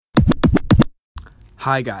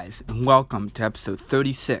Hi guys, and welcome to episode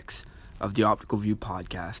 36 of the Optical View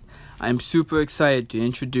podcast. I am super excited to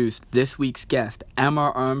introduce this week's guest,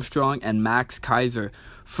 Emma Armstrong and Max Kaiser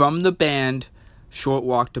from the band Short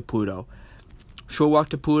Walk to Pluto. Short Walk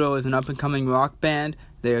to Pluto is an up-and-coming rock band.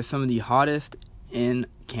 They are some of the hottest in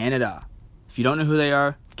Canada. If you don't know who they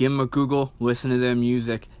are, give them a Google, listen to their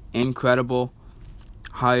music. Incredible.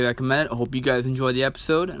 Highly recommend it. I hope you guys enjoy the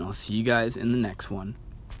episode, and I'll see you guys in the next one.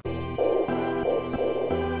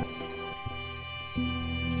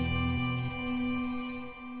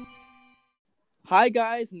 Hi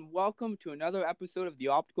guys, and welcome to another episode of the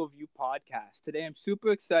Optical View podcast. Today I'm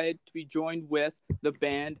super excited to be joined with the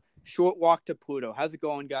band Short Walk to Pluto. How's it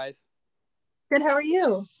going, guys? Good, how are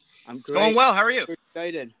you? I'm great. It's going well, how are you? Super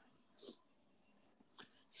excited.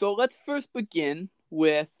 So let's first begin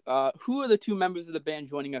with who are the two members of the band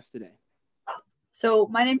joining us today? So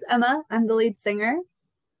my name's Emma. I'm the lead singer.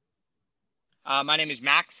 My name is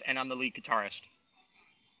Max, and I'm the lead guitarist.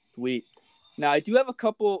 Sweet. Now, I do have a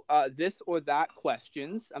couple this or that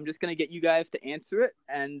questions. I'm just going to get you guys to answer it,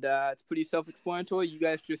 and it's pretty self-explanatory. You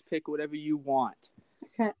guys just pick whatever you want.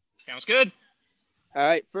 Okay. Sounds good. All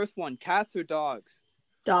right, first one, cats or dogs?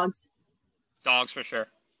 Dogs. Dogs for sure.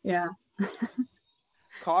 Yeah.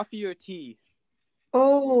 Coffee or tea?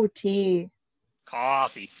 Oh, tea.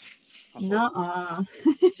 Coffee. Nuh-uh.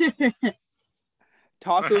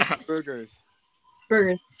 Tacos or burgers?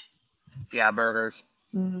 Burgers. Yeah, burgers.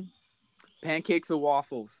 Mm. Pancakes or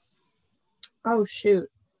waffles? Oh, shoot.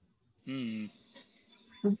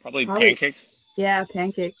 Probably pancakes. Yeah,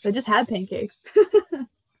 pancakes. I just had pancakes.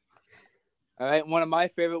 All right, one of my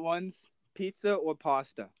favorite ones, pizza or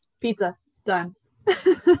pasta? Pizza. Done.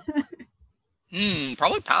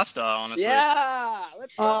 Probably pasta, honestly. Yeah!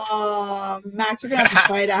 Let's go. Max, we're going to have to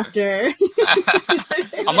fight after.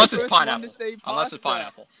 Unless it's First one pineapple. to say Unless it's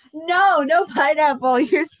pasta. pineapple. No pineapple.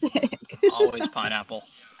 You're sick. Always pineapple.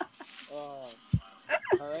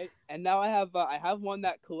 All right, and now I have one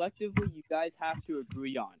that collectively you guys have to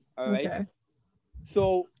agree on. All right. Okay.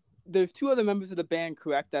 So there's two other members of the band,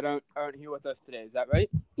 correct, that aren't here with us today. Is that right?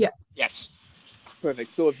 Yeah. Yes.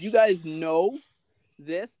 Perfect. So if you guys know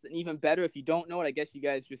this, then even better. If you don't know it, I guess you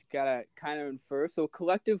guys just gotta kind of infer. So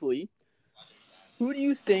collectively, who do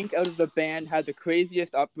you think out of the band had the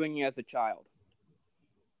craziest upbringing as a child?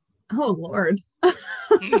 Oh, Lord.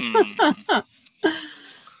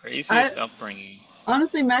 Craziest upbringing.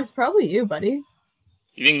 Honestly, Max, probably you, buddy.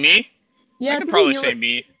 You think me? Yeah, I could probably say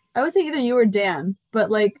me. I would say either you or Dan, but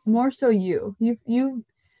like more so you. You've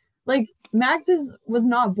like Max was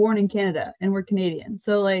not born in Canada and we're Canadian,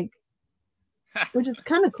 so like, which is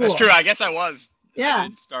kind of cool. That's true. I guess I was. Yeah. I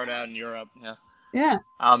did start out in Europe. Yeah. Yeah.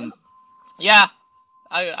 Yeah.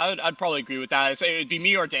 I'd probably agree with that. I'd say it'd be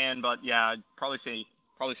me or Dan, but yeah, I'd probably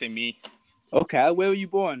say me. Okay. Where were you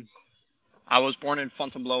born? I was born in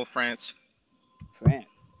Fontainebleau, France. France.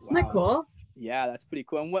 Isn't that cool? Yeah, that's pretty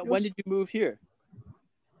cool. And when did you move here?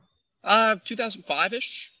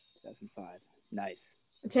 2005-ish. 2005. Nice.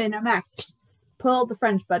 Okay, now Max, pull the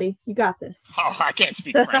French, buddy. You got this. Oh, I can't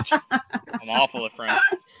speak French. I'm awful at French.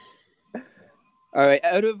 All right.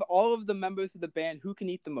 Out of all of the members of the band, who can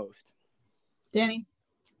eat the most? Danny.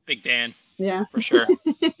 Big Dan. Yeah. For sure.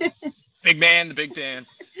 Big man, the Big Dan.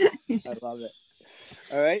 I love it.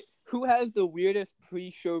 All right. Who has the weirdest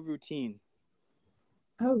pre-show routine?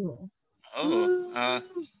 Oh.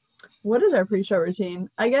 What is our pre-show routine?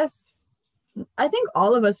 I think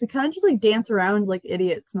all of us, we kind of just like dance around like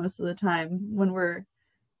idiots most of the time when we're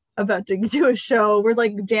about to do a show. We're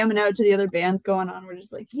like jamming out to the other bands going on. We're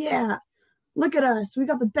just like, yeah, look at us. We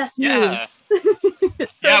got the best moves.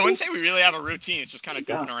 Yeah, I wouldn't say we really have a routine. It's just kind of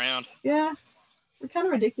goofing around. Yeah. We're kind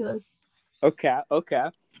of ridiculous. Okay.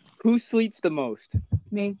 Who sleeps the most?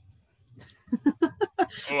 Me.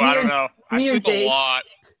 I don't know. I sleep a lot.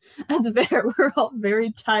 That's fair. We're all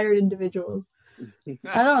very tired individuals.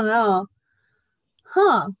 I don't know.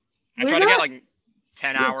 Huh. I try to get like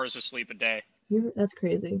 10 hours of sleep a day. That's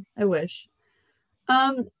crazy. I wish.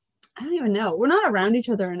 I don't even know. We're not around each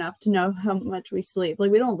other enough to know how much we sleep.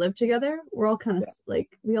 Like, we don't live together. We're all kind of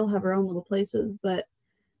like, we all have our own little places, but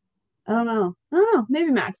I don't know.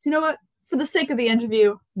 Maybe Max. You know what? For the sake of the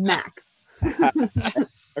interview, Max.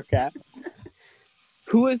 Okay.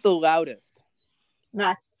 Who is the loudest?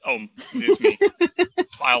 Max. Oh, it's me.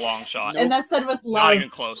 By a long shot. And that's said with love. Not even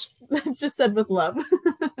close. That's just said with love.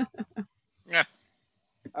 Yeah.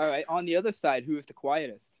 All right. On the other side, who is the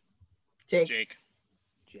quietest? Jake.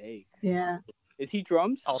 Yeah. Is he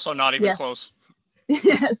drums? Also not even close.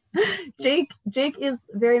 Yes. Jake is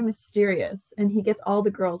very mysterious, and he gets all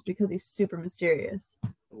the girls because he's super mysterious.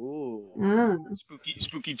 Ooh.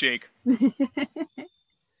 Spooky Jake.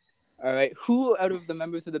 All right. Who out of the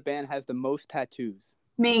members of the band has the most tattoos?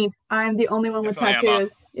 Me. I'm the only one with Definitely Emma.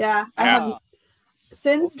 tattoos. Yeah. I Yeah. have,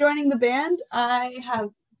 since joining the band, I have,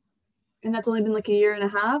 and that's only been like a year and a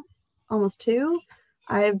half, almost 2.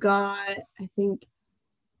 I've got, I think,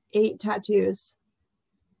 8 tattoos.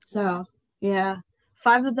 So, yeah.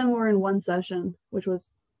 5 of them were in one session, which was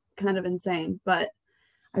kind of insane, but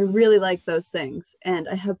I really like those things, and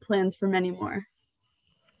I have plans for many more.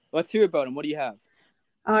 Let's hear about them. What do you have?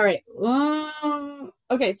 All right.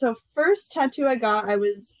 Okay, so first tattoo I got, I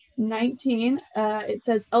was 19. It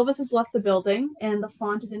says Elvis has left the building, and the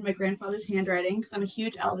font is in my grandfather's handwriting because I'm a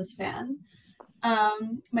huge Elvis fan.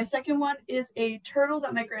 My second one is a turtle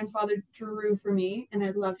that my grandfather drew for me, and I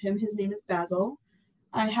love him. His name is Basil.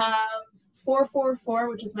 I have 444,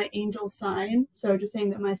 which is my angel sign. So just saying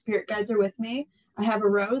that my spirit guides are with me. I have a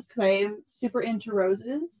rose because I am super into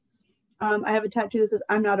roses. I have a tattoo that says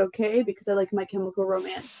I'm not okay because I like My Chemical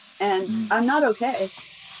Romance, and I'm not okay.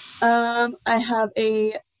 I have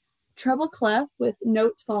a treble clef with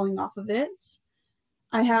notes falling off of it.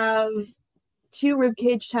 I have 2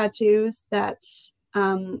 ribcage tattoos that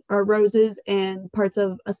are roses and parts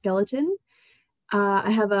of a skeleton.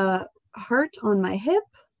 I have a heart on my hip.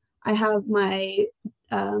 I have my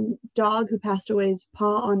dog who passed away's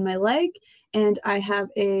paw on my leg, and I have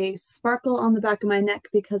a sparkle on the back of my neck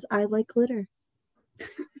because I like glitter.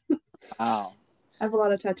 Wow. I have a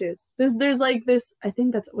lot of tattoos. There's like this. I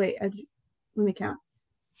think that's let me count.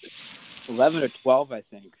 11 or 12, I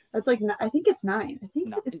think. That's like I think it's 9. I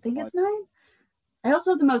think it's 9. I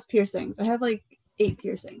also have the most piercings. I have like 8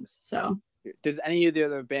 piercings. So. Does any of the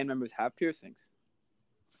other band members have piercings?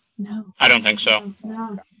 No. I don't think so.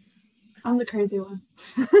 No. I'm the crazy one.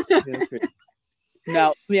 Now,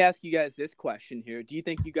 let me ask you guys this question here. Do you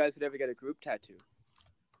think you guys would ever get a group tattoo?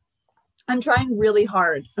 I'm trying really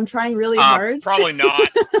hard. Probably not.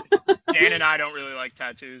 Dan and I don't really like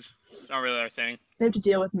tattoos. It's not really our thing. They have to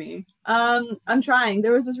deal with me. I'm trying.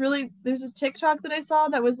 There's this TikTok that I saw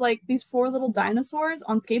that was like these 4 little dinosaurs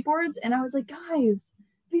on skateboards, and I was like, guys,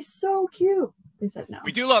 these so cute. They said no.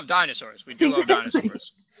 We do love dinosaurs.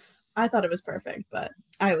 I thought it was perfect, but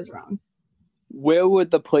I was wrong. Where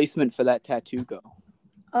would the placement for that tattoo go?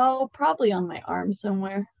 Oh, probably on my arm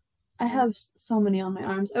somewhere. I have so many on my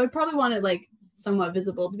arms. I would probably want it like somewhat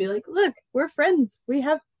visible to be like, look, we're friends. We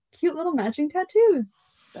have cute little matching tattoos.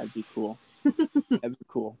 That'd be cool. That'd be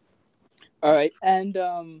cool. All right. And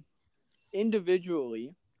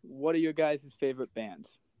individually, what are your guys' favorite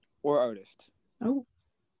bands or artists? Oh.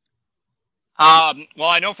 Well,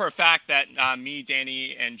 I know for a fact that me,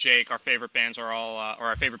 Danny, and Jake, our favorite bands are all, or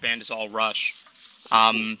our favorite band is all Rush.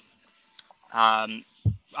 I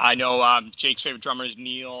know Jake's favorite drummer is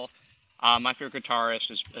Neil. My favorite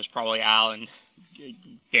guitarist is probably Al, and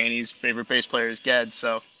Danny's favorite bass player is Ged.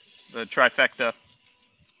 So the trifecta.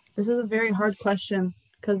 This is a very hard question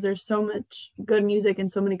because there's so much good music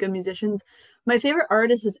and so many good musicians. My favorite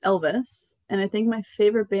artist is Elvis. And I think my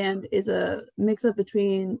favorite band is a mix-up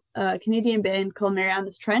between a Canadian band called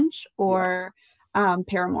Mariana's Trench or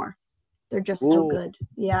Paramore. They're just so good.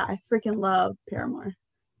 Yeah, I freaking love Paramore.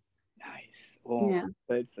 Nice. Well, yeah.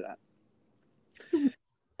 Excited for that.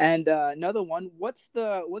 And another one, what's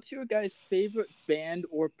your guys' favorite band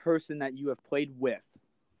or person that you have played with?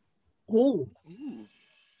 Ooh,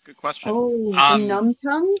 good question. Oh, the Numb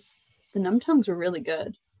Tongues? The Numb Tongues were really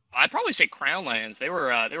good. I'd probably say Crownlands. They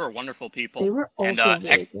were wonderful people. They were also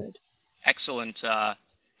really good. Excellent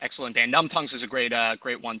band. Numb Tongues is a great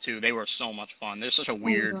one too. They were so much fun. They're such a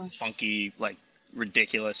weird, funky, like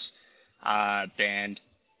ridiculous band.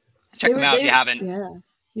 Check them out if you haven't. Yeah,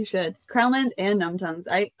 you should. Crownlands and Numb Tongues.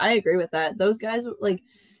 I agree with that. Those guys, like,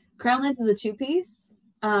 Crownlands is a 2-piece.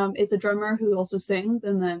 It's a drummer who also sings,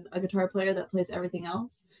 and then a guitar player that plays everything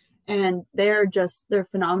else. And they're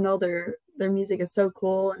phenomenal. Their music is so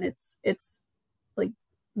cool, and it's like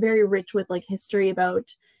very rich with like history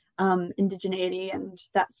about indigeneity and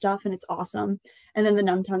that stuff, and it's awesome. And then the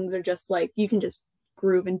Numb Tongues are just like you can just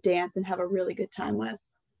groove and dance and have a really good time with.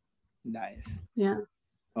 Nice. Yeah.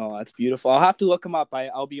 Oh, that's beautiful. I'll have to look them up.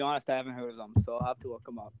 I'll be honest, I haven't heard of them, so I'll have to look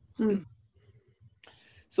them up.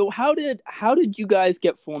 So how did you guys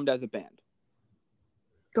get formed as a band?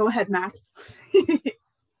 Go ahead, Max.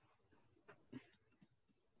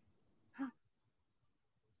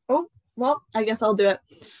 Oh, well, I guess I'll do it.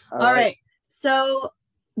 All right. So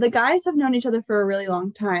the guys have known each other for a really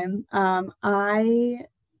long time. I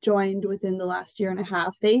joined within the last year and a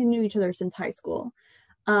half. They knew each other since high school.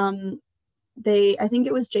 I think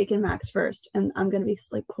it was Jake and Max first, and I'm going to be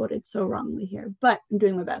like quoted so wrongly here, but I'm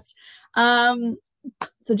doing my best.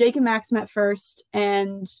 So Jake and Max met first,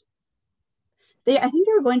 and I think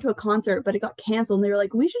they were going to a concert, but it got canceled. And they were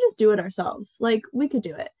like, we should just do it ourselves. Like, we could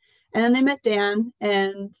do it. And then they met Dan,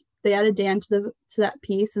 and they added Dan to that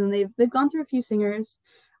piece. And they've gone through a few singers.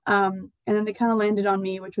 And then they kind of landed on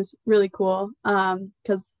me, which was really cool.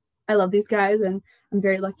 Because I love these guys, and I'm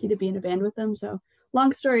very lucky to be in a band with them. So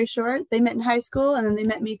long story short, they met in high school, and then they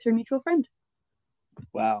met me through a mutual friend.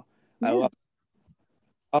 Wow. Yeah. I love it.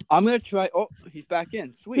 I'm going to try. Oh, he's back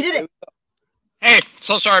in. Sweet. We did it. Hey,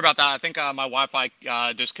 so sorry about that. I think my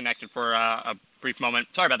Wi-Fi disconnected for a brief moment.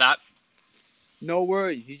 Sorry about that. No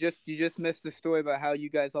worries. You just missed the story about how you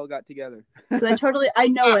guys all got together. I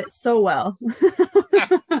know it so well.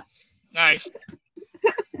 Nice.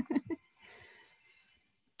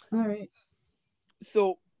 All right.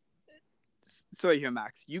 So, sorry here,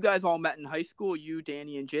 Max. You guys all met in high school. You,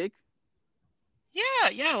 Danny, and Jake.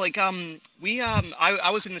 Yeah. Like I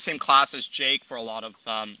was in the same class as Jake for a lot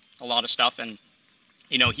of stuff, and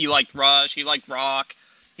you know, he liked Rush, he liked rock,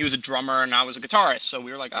 he was a drummer, and I was a guitarist. So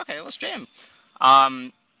we were like, okay, let's jam.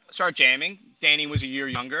 Started jamming. Danny was a year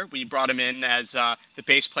younger. We brought him in as the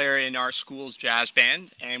bass player in our school's jazz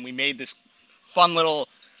band, and we made this fun little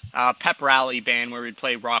pep rally band where we'd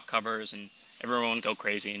play rock covers and everyone would go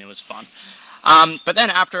crazy, and it was fun. But then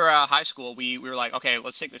after high school, we were like, okay,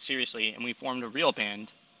 let's take this seriously, and we formed a real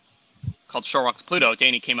band called Pluto.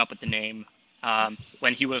 Danny came up with the name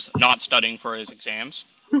when he was not studying for his exams,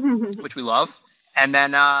 which we love. And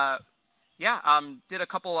then, did a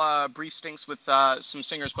couple brief stints with some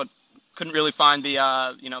singers, but couldn't really find the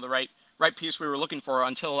the right piece we were looking for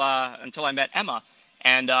until I met Emma,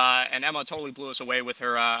 and Emma totally blew us away with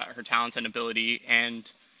her talent and ability,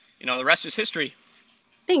 and you know, the rest is history.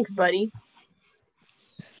 Thanks, buddy.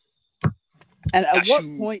 And at what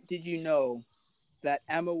point did you know that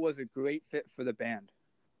Emma was a great fit for the band?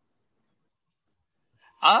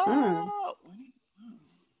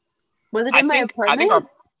 Was it in my apartment?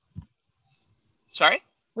 Sorry?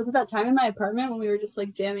 Was it that time in my apartment when we were just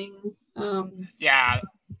like jamming? Yeah,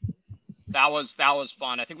 that was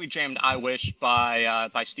fun. I think we jammed "I Wish" by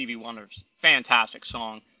Stevie Wonder's fantastic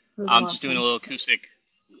song. I'm just doing a little acoustic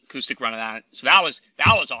run of that. So that was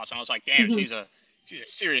awesome. I was like, damn, she's a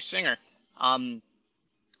serious singer.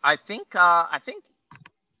 I think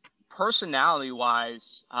personality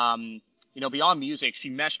wise, beyond music, she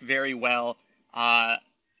meshed very well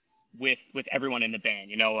with everyone in the band.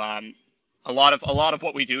 You know, a lot of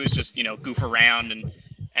what we do is just, you know, goof around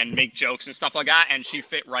and make jokes and stuff like that, and she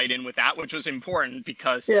fit right in with that, which was important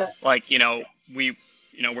because like, you know, we're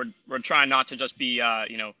trying not to just be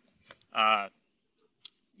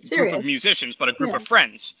serious group of musicians, but a group of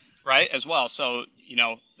friends, right, as well. So, you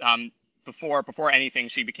know, before anything,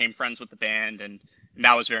 she became friends with the band, and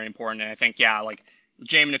that was very important. And I think, like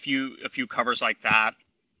jamming a few covers like that,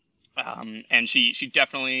 and she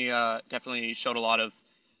definitely showed a lot of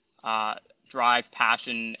drive,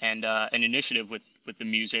 passion, and an initiative with the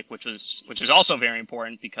music, which is also very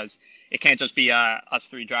important because it can't just be us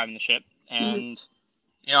three driving the ship. And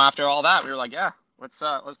you know, after all that, we were like, yeah, let's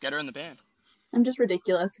get her in the band. I'm just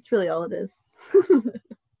ridiculous. It's really all it is.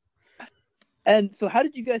 And so how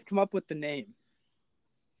did you guys come up with the name?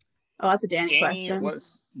 Oh, that's a Danny question. Danny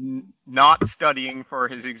was not studying for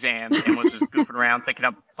his exams and was just goofing around thinking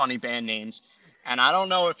up funny band names. And I don't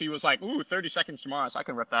know if he was like, ooh, 30 Seconds to Mars, I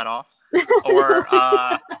can rip that off.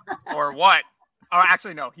 Or what? Oh,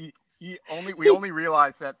 actually, no. We only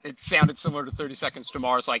realized that it sounded similar to 30 Seconds to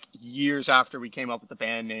Mars like years after we came up with the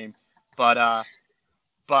band name. But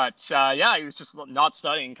he was just not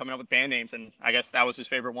studying, coming up with band names, and I guess that was his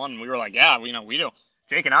favorite one. We were like, yeah, we do.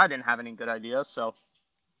 Jake and I didn't have any good ideas, so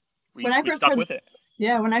we stuck with it.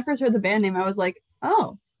 Yeah, when I first heard the band name, I was like,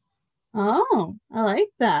 oh, I like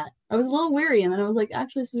that. I was a little weary, and then I was like,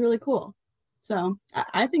 actually, this is really cool. So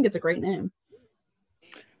I think it's a great name.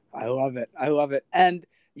 I love it. And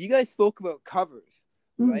you guys spoke about covers,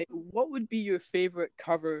 right? What would be your favorite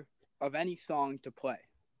cover of any song to play?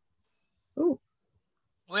 Ooh.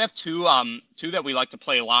 We have two that we like to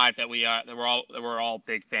play live that we're all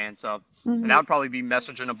big fans of. And that would probably be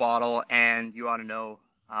 "Message in a Bottle" and "You Ought to Know"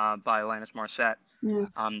 by Alanis Morissette. Yeah.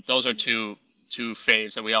 Those are two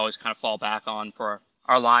faves that we always kind of fall back on for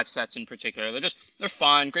our live sets in particular. They're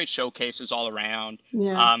fun, great showcases all around.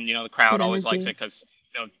 Yeah. The crowd always likes it because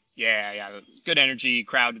good energy.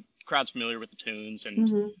 Crowd's familiar with the tunes,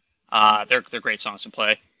 and they're great songs to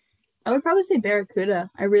play. I would probably say "Barracuda."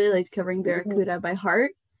 I really liked covering "Barracuda" by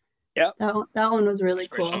Heart. Yep. That one was really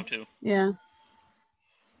cool. Great song too. Yeah.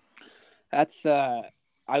 That's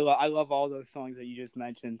I love all those songs that you just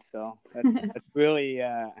mentioned. So that's really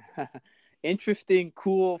interesting,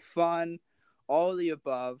 cool, fun, all of the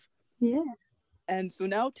above. Yeah. And so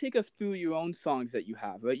now take us through your own songs that you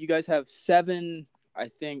have, right? You guys have 7, I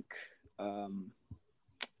think,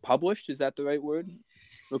 published. Is that the right word?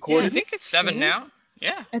 Recorded? Yeah, I think it's 7 now.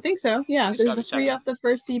 Yeah. I think so. Yeah. There's the 3 off the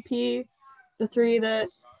first EP, the 3 that...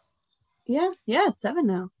 Yeah, it's 7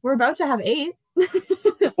 now. We're about to have 8.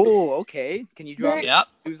 Oh, okay. Can you drop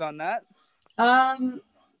news on that?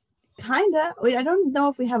 Kinda. I don't know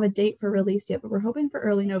if we have a date for release yet, but we're hoping for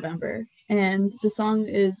early November. And the song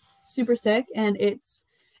is super sick, and it's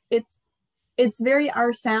very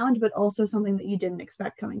our sound, but also something that you didn't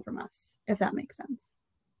expect coming from us, if that makes sense.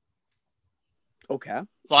 Okay. A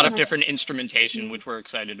lot of different instrumentation, which we're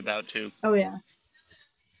excited about too. Oh yeah.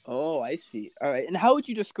 Oh, I see. All right. And how would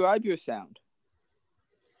you describe your sound?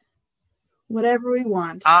 Whatever we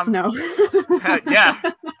want. No. Yeah.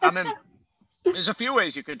 I mean, there's a few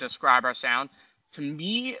ways you could describe our sound. To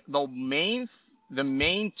me, the main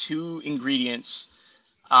 2 ingredients.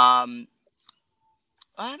 There's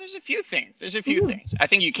a few things. Things. I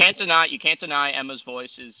think you can't deny Emma's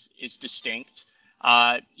voice is distinct.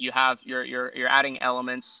 You're adding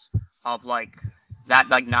elements of like that,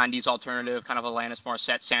 like 90s alternative kind of Alanis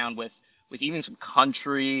Morissette sound with even some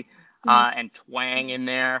country and twang in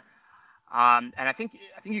there. And I think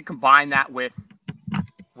you combine that with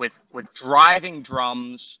driving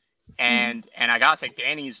drums and I gotta say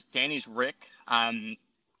Danny's Rick, very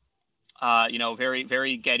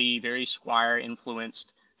very Getty, very Squire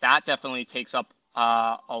influenced. That definitely takes up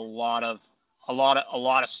a lot of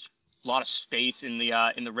space in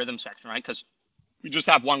the rhythm section, right? Because we just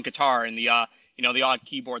have one guitar and the odd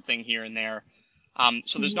keyboard thing here and there.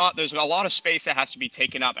 So there's a lot of space that has to be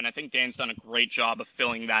taken up, and I think Dan's done a great job of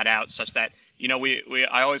filling that out, such that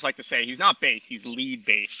I always like to say he's not bass, he's lead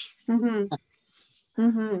bass. The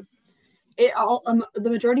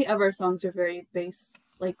majority of our songs are very bass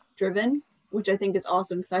like driven, which I think is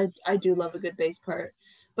awesome because I do love a good bass part.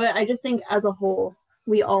 But I just think as a whole,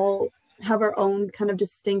 we all have our own kind of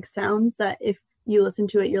distinct sounds that if you listen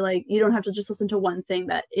to it, you're like, you don't have to just listen to one thing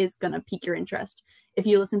that is gonna pique your interest. If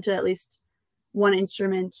you listen to at least one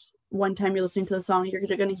instrument one time you're listening to the song, you're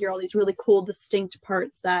going to hear all these really cool distinct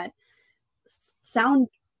parts that sound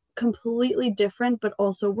completely different but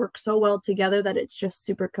also work so well together that it's just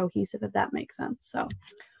super cohesive, if that makes sense. So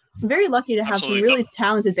I'm very lucky to have some really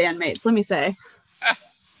talented bandmates, let me say.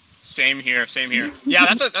 Same here.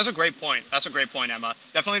 Yeah, that's a great point. Emma.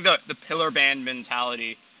 Definitely the pillar band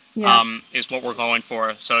mentality is what we're going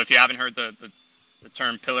for. So if you haven't heard the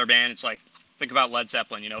term pillar band, it's like, think about Led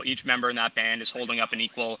Zeppelin. Each member in that band is holding up an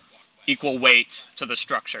equal weight to the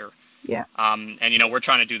structure. Yeah. And we're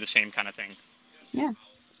trying to do the same kind of thing. Yeah.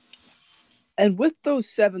 And with those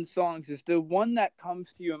 7 songs, is there one that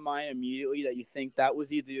comes to your mind immediately that you think that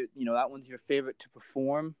was either that one's your favorite to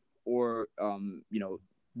perform, or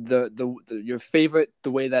your favorite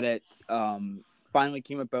the way that it finally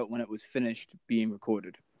came about when it was finished being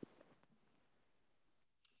recorded?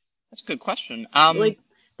 That's a good question.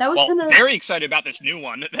 That was kind of very excited about this new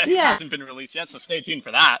one that hasn't been released yet, so stay tuned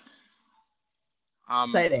for that.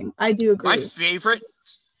 Exciting. I do agree. My favorite,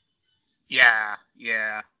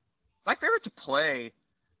 my favorite to play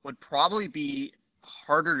would probably be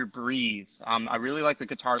Harder to Breathe. I really like the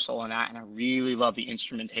guitar solo in that, and I really love the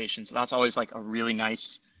instrumentation. So that's always like a really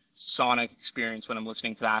nice sonic experience when I'm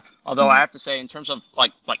listening to that. Although I have to say, in terms of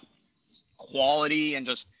like quality and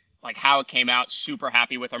just like how it came out, super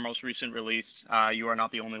happy with our most recent release. You Are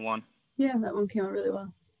Not the Only One. Yeah, that one came out really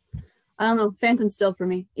well. I don't know, Phantom's still for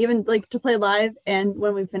me. Even like to play live, and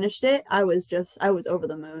when we finished it, I was over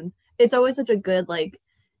the moon. It's always such a good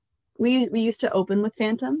we used to open with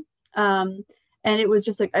Phantom, and it was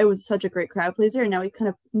just it was such a great crowd pleaser. And now we kind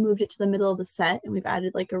of moved it to the middle of the set, and we've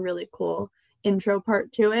added a really cool intro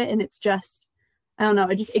part to it, and it's just, I don't know,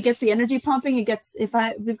 it gets the energy pumping. It gets,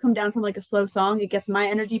 we've come down from a slow song, it gets my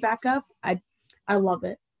energy back up. I love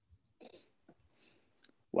it.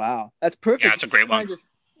 Wow, that's perfect. Yeah, it's a great one.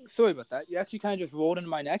 Sorry about that. You actually kind of just rolled into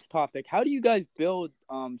my next topic. How do you guys build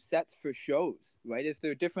sets for shows, right? Is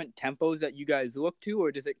there different tempos that you guys look to,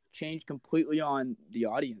 or does it change completely on the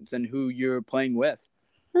audience and who you're playing with?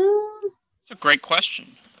 It's a great question.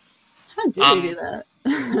 How do we do that?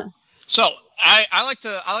 So I like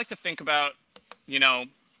to think about,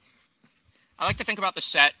 the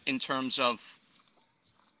set in terms of,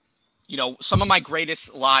 some of my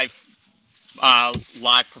greatest live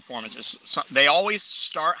performances. So they always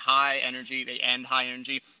start high energy, they end high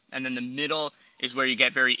energy, and then the middle is where you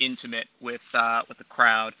get very intimate with the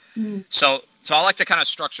crowd. So I like to kind of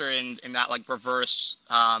structure in that reverse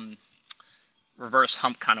hump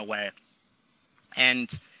kind of way.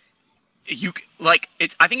 And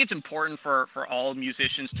I think it's important for all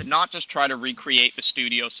musicians to not just try to recreate the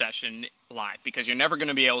studio session live, because you're never going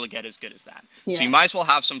to be able to get as good as that. Yeah. So you might as well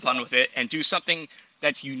have some fun with it and do something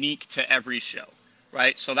that's unique to every show,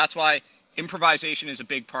 right? So that's why improvisation is a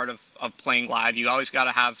big part of playing live. You always got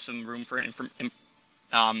to have some room for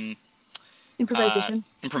improvisation.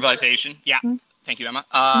 Improvisation. Yeah. Mm-hmm. Thank you, Emma.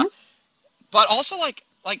 But also like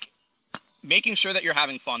making sure that you're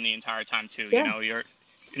having fun the entire time too. Yeah. You know, you're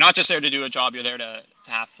not just there to do a job, you're there to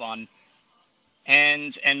have fun.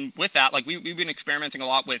 And with that, like we've been experimenting a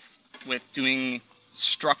lot with doing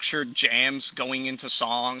structured jams, going into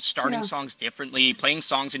songs, starting songs differently, playing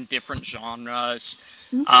songs in different genres,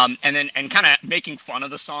 and kind of making fun of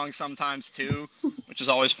the song sometimes too, which is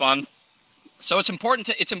always fun. So it's important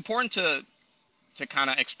to kind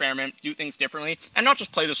of experiment, do things differently, and not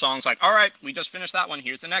just play the songs like, all right, we just finished that one,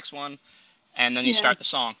 here's the next one, and then you start the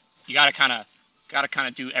song. You gotta kind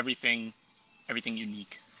of do everything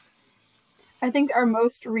unique. I think our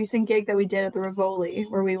most recent gig that we did at the Rivoli,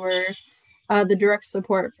 where we were the direct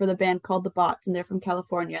support for the band called The Bots, and they're from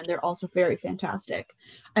California, and they're also very fantastic.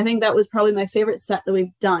 I think that was probably my favorite set that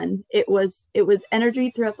we've done. It was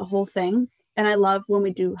energy throughout the whole thing, and I love when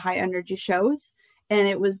we do high energy shows. And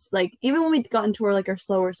it was like, even when we got into our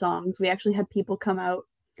slower songs, we actually had people come out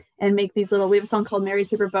and make these we have a song called Mary's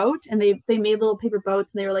Paper Boat, and they made little paper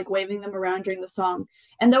boats, and they were like waving them around during the song.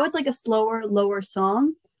 And though it's like a slower, lower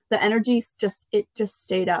song, the energy just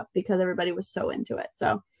stayed up because everybody was so into it.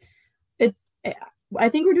 So I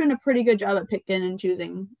think we're doing a pretty good job at picking and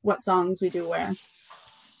choosing what songs we do where.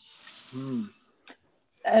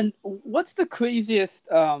 And what's the craziest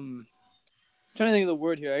trying to think of the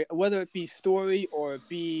word here, whether it be story or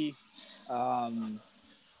be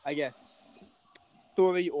I guess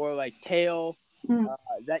story or like tale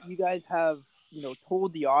that you guys have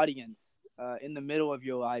told the audience in the middle of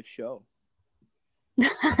your live show?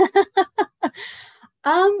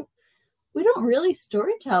 We don't really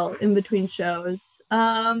storytell in between shows.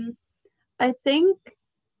 I think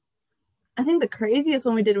the craziest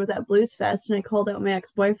one we did was at Blues Fest, and I called out my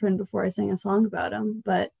ex-boyfriend before I sang a song about him.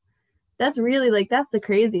 But that's really that's the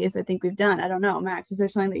craziest I think we've done. I don't know, Max, is there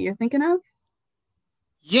something that you're thinking of?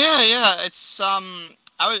 Yeah. It's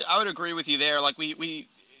I would agree with you there. Like we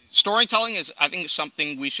storytelling is, I think,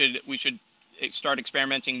 something we should start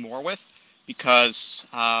experimenting more with, because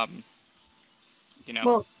well,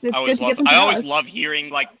 I always love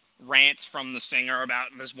hearing like rants from the singer about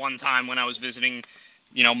this one time when I was visiting,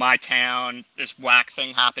 my town, this whack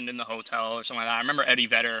thing happened in the hotel or something like that. I remember Eddie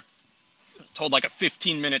Vedder told like a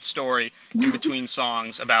 15-minute story in between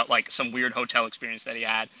songs about like some weird hotel experience that he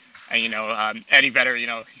had. And Eddie Vedder,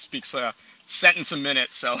 he speaks a sentence a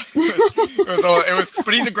minute, so it was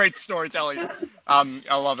but he's a great storyteller.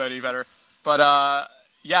 I love Eddie Vedder. But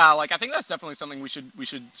yeah, like I think that's definitely something we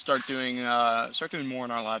should start doing more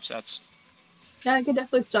in our live sets. Yeah, I could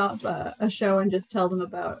definitely stop a show and just tell them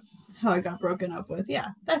about how I got broken up with. Yeah,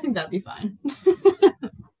 I think that'd be fine.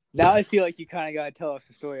 Now I feel like you kind of got to tell us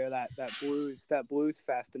the story of that blues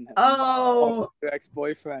fest and your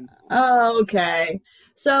ex-boyfriend. Oh, okay.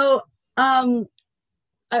 So I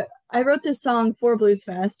wrote this song for Blues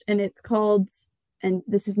Fest, and it's called, and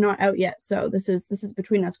this is not out yet, so this is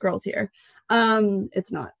between us girls here.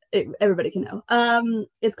 It's not. Everybody can know.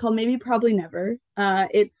 It's called Maybe Probably Never.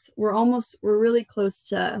 We're really close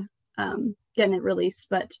to getting it released,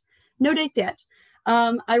 but no dates yet.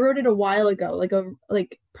 I wrote it a while ago,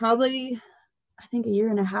 probably I think a year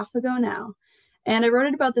and a half ago now. And I wrote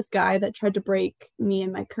it about this guy that tried to break me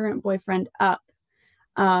and my current boyfriend up.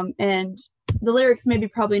 And the lyrics, Maybe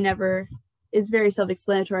Probably Never, is very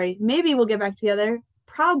self-explanatory. Maybe we'll get back together.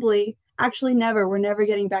 Probably, actually never. We're never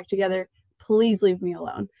getting back together. Please leave me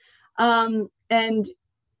alone. I'm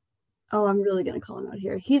really going to call him out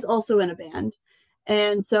here. He's also in a band.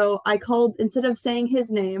 And so instead of saying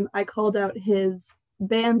his name, I called out his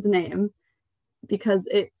band's name because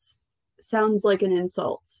it sounds like an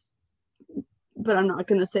insult. But I'm not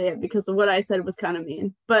going to say it because what I said was kind of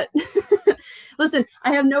mean. But listen,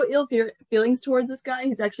 I have no ill feelings towards this guy.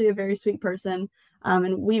 He's actually a very sweet person.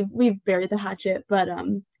 And we've buried the hatchet. But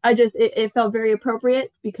it felt very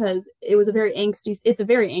appropriate because it's a very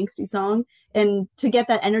angsty song. And to get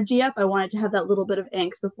that energy up, I wanted to have that little bit of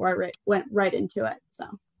angst before I went right into it. So.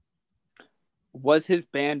 Was his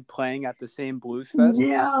band playing at the same blues fest?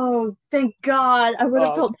 No, thank God. I would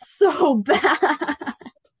have felt so bad.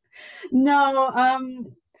 No,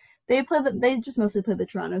 they just mostly play the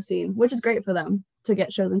Toronto scene, which is great for them to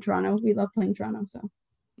get shows in Toronto. We love playing Toronto, so.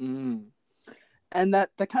 And that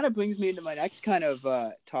kind of brings me into my next kind of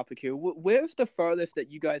topic here. Where's the farthest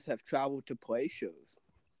that you guys have traveled to play shows?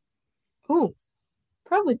 Oh,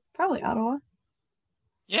 probably Ottawa.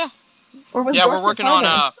 Yeah. Or was Yeah, Dorset we're working farther?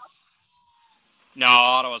 on no,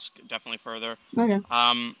 Ottawa's definitely further. Okay.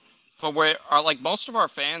 But like most of our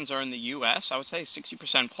fans are in the US, I would say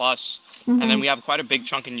 60% plus. Mm-hmm. And then we have quite a big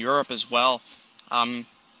chunk in Europe as well.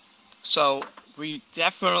 So we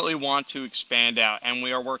definitely want to expand out, and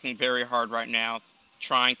we are working very hard right now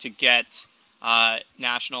trying to get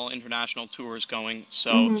national, international tours going.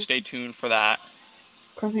 So stay tuned for that.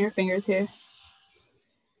 Crossing your fingers here.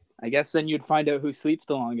 I guess then you'd find out who sleeps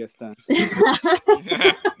the longest then.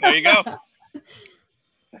 There you go.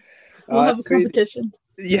 We'll have a competition.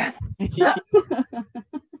 Yeah.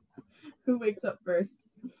 Who wakes up first?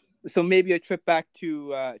 So maybe a trip back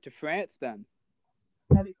to France then.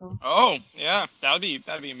 That'd be cool. Oh yeah, that'd be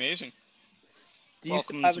amazing. Do you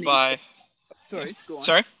Welcome still have to any... buy. Sorry, go on.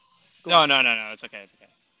 Sorry. Go No, on. no, it's okay. It's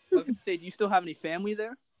okay. I was gonna say, do you still have any family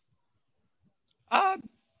there?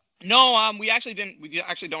 No. We actually didn't. We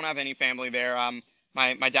actually don't have any family there.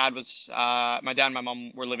 My dad and my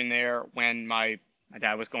mom were living there when my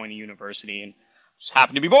dad was going to university and just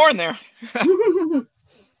happened to be born there. But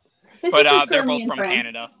they're both from France.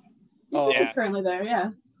 Canada. His sister's currently there, yeah.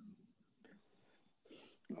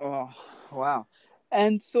 Oh, wow.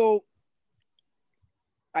 And so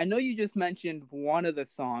I know you just mentioned one of the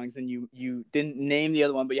songs and you didn't name the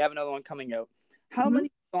other one, but you have another one coming out. How many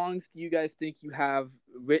songs do you guys think you have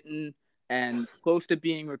written and close to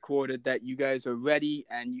being recorded that you guys are ready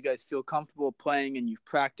and you guys feel comfortable playing and you've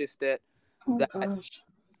practiced it? Gosh.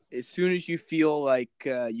 As soon as you feel like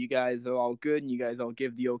you guys are all good and you guys all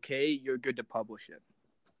give the okay, you're good to publish it.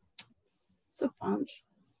 It's a bunch.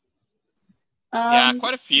 Yeah,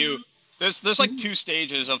 quite a few. There's like two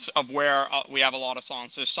stages of where we have a lot of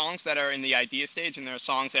songs. There's songs that are in the idea stage, and there are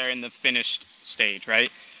songs that are in the finished stage, right?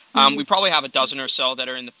 We probably have a dozen or so that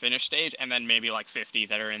are in the finished stage, and then maybe like 50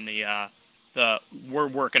 that are in the we're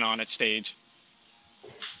working on it stage.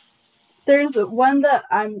 There's one that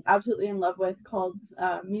I'm absolutely in love with called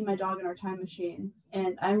Me, My Dog, and Our Time Machine,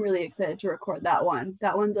 and I'm really excited to record that one.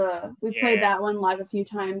 That one's we've played that one live a few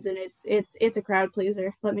times, and it's a crowd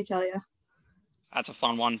pleaser, let me tell you. That's a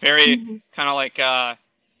fun one. Very kind of like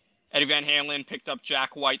Eddie Van Halen picked up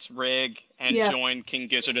Jack White's rig and joined King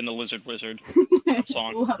Gizzard and the Lizard Wizard. That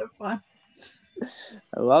song. A lot of fun.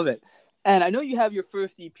 I love it. And I know you have your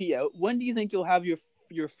first EP out. When do you think you'll have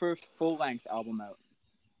your first full-length album out?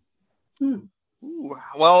 Ooh,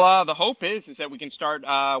 well, the hope is that we can start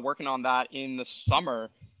working on that in the summer.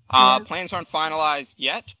 Plans aren't finalized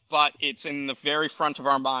yet, but it's in the very front of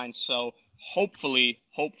our minds. So hopefully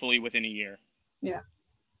within a year. Yeah.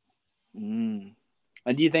 And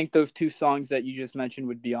do you think those two songs that you just mentioned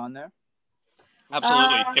would be on there?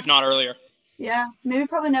 Absolutely, if not earlier. Yeah, maybe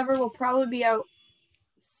probably never. Will probably be out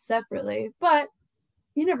separately, but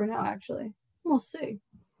you never know, actually. We'll see.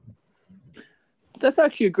 That's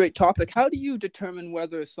actually a great topic. How do you determine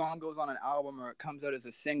whether a song goes on an album or it comes out as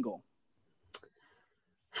a single?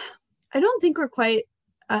 I don't think we're quite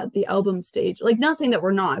at the album stage. Like, not saying that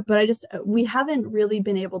we're not, but we haven't really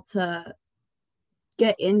been able to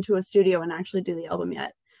get into a studio and actually do the album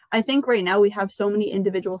yet. I think right now we have so many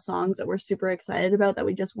individual songs that we're super excited about that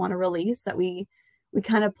we just want to release that we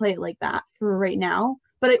kind of play it like that for right now.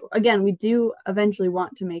 But again, we do eventually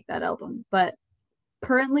want to make that album. But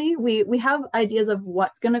currently we have ideas of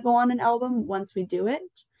what's going to go on an album once we do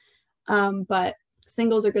it. But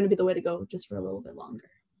singles are going to be the way to go just for a little bit longer.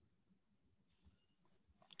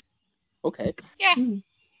 Okay. Yeah.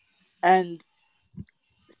 And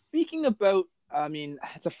speaking about, I mean,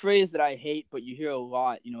 it's a phrase that I hate, but you hear a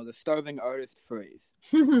lot, the starving artist phrase.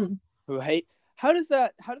 Right? How does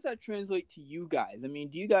that translate to you guys? I mean,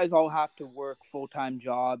 do you guys all have to work full-time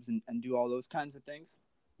jobs and do all those kinds of things?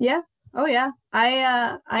 Yeah. Oh yeah.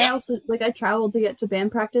 I also, like, I traveled to get to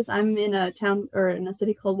band practice. I'm in a town or in a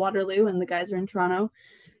city called Waterloo, and the guys are in Toronto.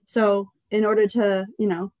 So in order to,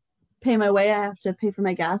 pay my way, I have to pay for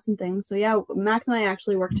my gas and things. So yeah, Max and I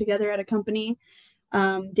actually work together at a company.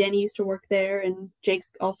 Danny used to work there, and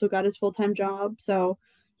Jake's also got his full-time job. So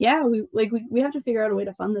yeah, we have to figure out a way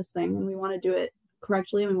to fund this thing, and we want to do it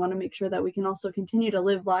correctly, and we want to make sure that we can also continue to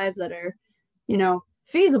live lives that are,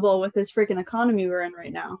 feasible with this freaking economy we're in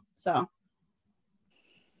right now. So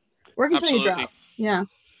work until you drop. Yeah.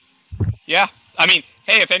 Yeah. I mean,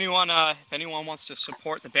 hey, if anyone wants to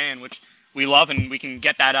support the band, which we love, and we can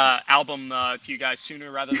get that album to you guys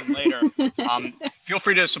sooner rather than later, feel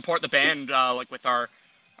free to support the band like with our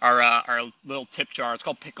little tip jar. It's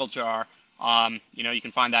called Pickle Jar. You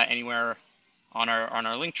can find that anywhere on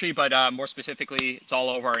our link tree, but more specifically, it's all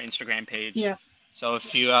over our Instagram page. Yeah. So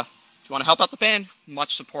if you want to help out the band,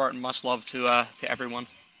 much support and much love to everyone.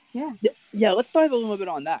 Yeah, let's dive a little bit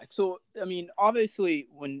on that. So, I mean, obviously,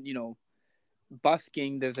 when,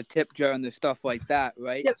 busking, there's a tip jar and there's stuff like that,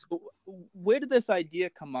 right? Yep. So where did this idea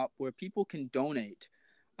come up where people can donate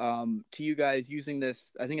to you guys using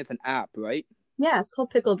this? I think it's an app, right? Yeah, it's called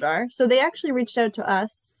Pickle Jar. So they actually reached out to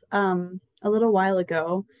us a little while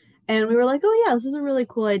ago, and we were like, oh yeah, this is a really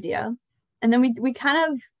cool idea. And then we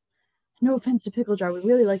kind of, no offense to Pickle Jar, we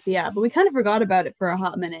really like the app, but we kind of forgot about it for a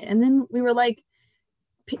hot minute. And then we were like,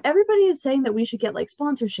 everybody is saying that we should get like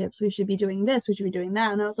sponsorships, we should be doing this, we should be doing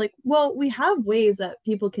that. And I was like, well, we have ways that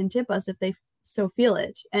people can tip us if they so feel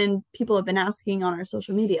it. And people have been asking on our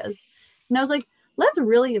social medias. And I was like, let's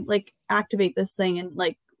really like activate this thing and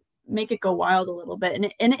like make it go wild a little bit.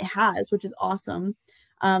 And it has, which is awesome.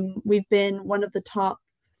 We've been one of the top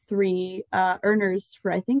 3 earners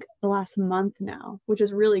for I think the last month now, which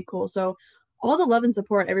is really cool. So all the love and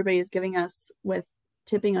support everybody is giving us with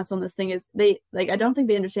tipping us on this thing is I don't think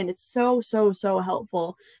they understand. It's so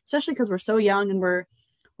helpful, especially because we're so young and we're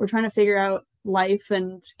trying to figure out life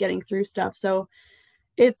and getting through stuff. So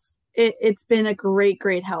it's been a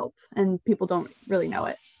great help, and people don't really know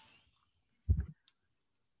it.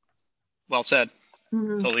 Well said.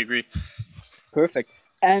 Totally agree. Perfect.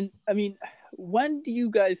 And I mean, when do you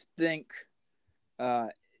guys think,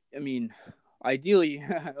 ideally,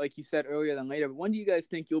 like you said earlier than later, when do you guys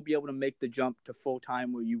think you'll be able to make the jump to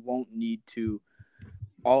full-time where you won't need to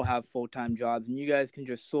all have full-time jobs and you guys can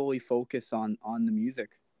just solely focus on the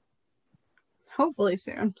music? Hopefully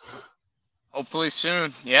soon.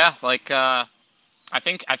 Yeah. Like, I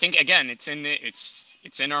think again, it's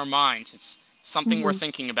in our minds. It's something we're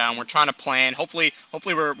thinking about and we're trying to plan. Hopefully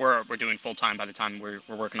we're doing full-time by the time we're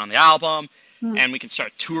working on the album and we can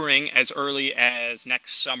start touring as early as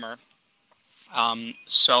next summer.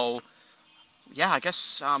 So yeah, I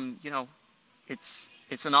guess,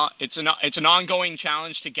 it's an ongoing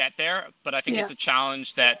challenge to get there, but I think it's a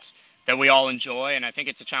challenge that we all enjoy. And I think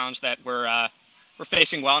it's a challenge that we're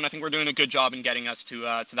facing well. And I think we're doing a good job in getting us to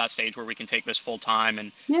that stage where we can take this full time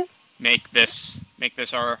and make this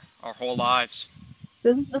our whole lives.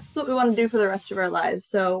 This is what we want to do for the rest of our lives.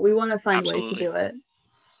 So we want to find ways to do it.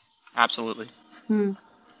 Absolutely.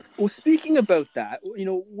 Well, speaking about that,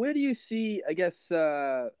 where do you see, I guess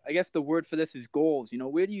the word for this is goals.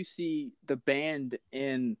 Where do you see the band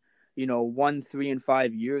in, 1, 3, and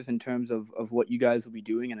 5 years in terms of what you guys will be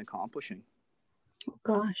doing and accomplishing? Oh,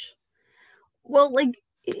 gosh. Well, like,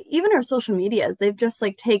 even our social medias, they've just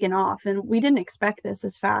like taken off, and we didn't expect this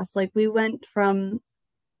as fast. Like, we went from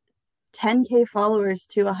 10K followers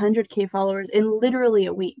to 100K followers in literally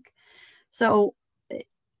a week. So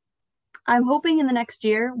I'm hoping in the next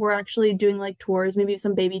year we're actually doing like tours, maybe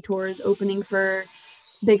some baby tours, opening for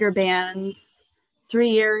bigger bands. 3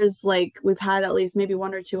 years, like we've had at least maybe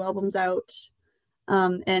 1 or 2 albums out,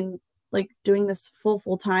 and like doing this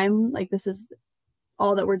full time. Like this is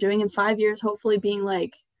all that we're doing. In 5 years, hopefully being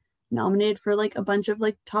like nominated for like a bunch of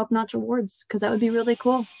like top-notch awards, because that would be really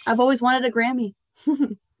cool. I've always wanted a Grammy.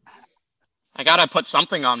 I gotta put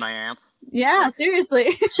something on my amp. Yeah, seriously.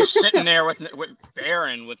 It's just sitting there with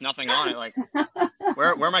barren with nothing on it. Like,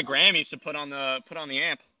 where are my Grammys to put on the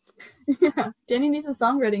amp? Yeah, Jenny needs a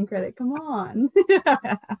songwriting credit. Come on.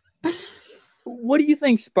 What do you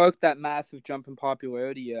think sparked that massive jump in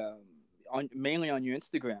popularity, mainly on your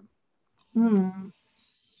Instagram? One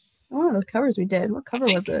of the covers we did. What cover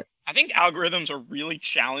was it? I think algorithms are really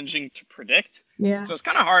challenging to predict. Yeah. So it's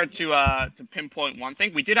kind of hard to pinpoint one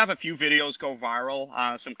thing. We did have a few videos go viral,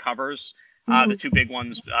 some covers. The 2 big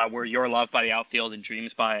ones were "Your Love" by The Outfield and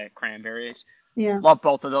 "Dreams" by Cranberries. Yeah. Love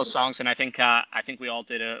both of those songs, and I think we all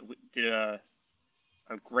did a great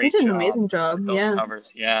job. We did an amazing job. With those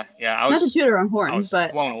covers. Yeah. I was, not to toot our own horn, I was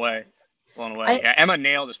but blown away. Yeah, Emma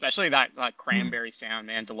nailed, especially that Cranberry sound,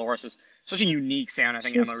 man. Dolores is such a unique sound. I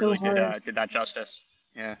think Emma really did that justice.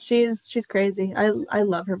 Yeah, she's crazy. I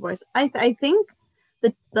love her voice. I think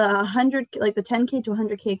the 100, like the 10K to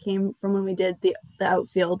 100K came from when we did the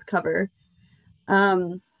Outfield cover.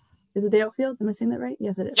 Is it The Outfield? Am I saying that right?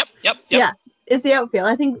 Yes, it is. Yep. Yeah, it's The Outfield.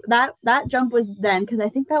 I think that jump was then, because I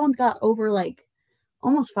think that one's got over like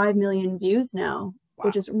almost 5 million views now. Wow.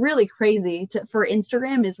 Which is really crazy for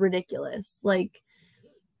Instagram. Is ridiculous. Like,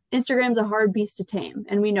 Instagram's a hard beast to tame,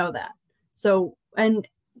 and we know that. So, and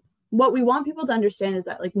what we want people to understand is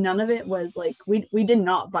that like none of it was like we did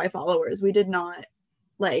not buy followers. We did not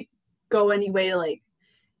like go any way to like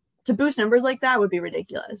to boost numbers like that would be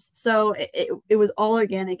ridiculous. So it was all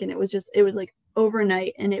organic, and it was like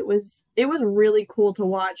overnight, and it was really cool to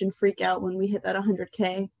watch and freak out when we hit that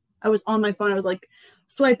 100K. I was on my phone. I was like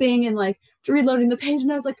swiping and like reloading the page,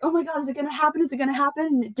 and I was like, oh my God, is it going to happen? Is it going to happen?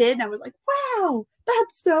 And it did. And I was like, wow,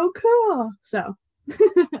 that's so cool. So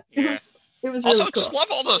Yeah. it was Also, really cool. just love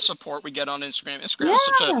all the support we get on Instagram. Instagram is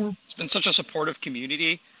it's been such a supportive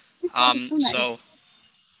community. So nice. So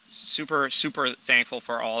super thankful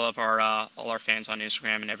for all our fans on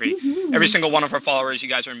Instagram and every single one of our followers. You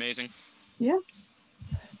guys are amazing. Yeah.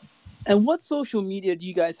 And what social media do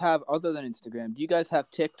you guys have other than Instagram? Do you guys have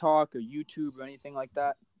TikTok or YouTube or anything like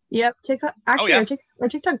that? Yep, TikTok. Actually, our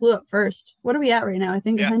TikTok blew up first. What are we at right now? I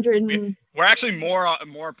think 100. We're actually more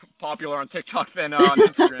popular on TikTok than on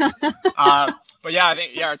Instagram. But yeah, I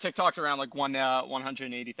think our TikTok's around like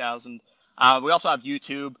 180,000. We also have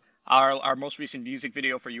YouTube. Our most recent music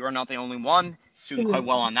video for "You Are Not the Only One" doing quite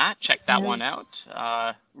well on that. Check that one out.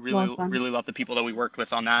 Really love the people that we worked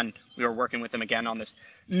with on that, and we were working with them again on this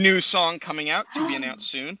new song coming out to be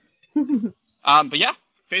announced soon. But yeah,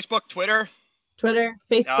 Facebook, Twitter,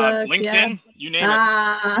 Facebook, LinkedIn, you name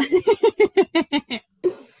it.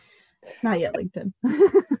 Not yet, LinkedIn.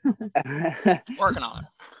 Working on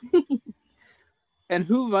it. And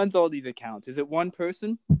who runs all these accounts? Is it one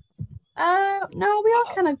person? No, we all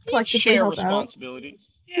kind of collectively share help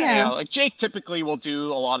responsibilities. out. Yeah, like Jake typically will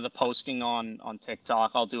do a lot of the posting on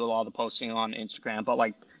TikTok. I'll do a lot of the posting on Instagram, but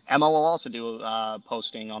like Emma will also do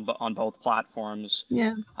posting on both platforms.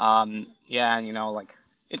 Yeah. Yeah, and like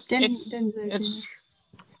it's yeah.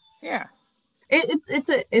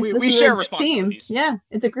 We share team. responsibilities. Yeah,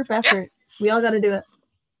 it's a group effort. Yeah. We all got to do it.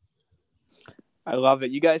 I love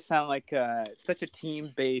it. You guys sound like such a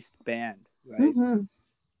team-based band, right? Mm-hmm.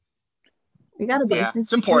 We gotta be. Yeah,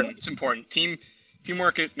 it's important. It's important.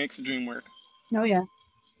 Teamwork, it makes the dream work. Oh yeah.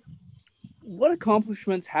 What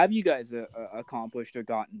accomplishments have you guys accomplished or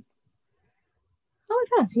gotten? Oh, we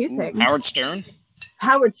got a few things.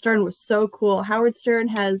 Howard Stern was so cool. Howard Stern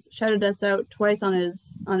has shouted us out twice on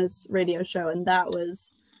his radio show, and that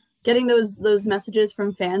was getting those messages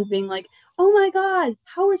from fans being like, "Oh my God,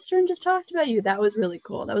 Howard Stern just talked about you." That was really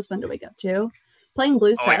cool. That was fun to wake up to. Playing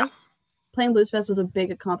Blues Fest. Yeah. Playing Blues Fest was a big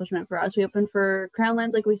accomplishment for us. We opened for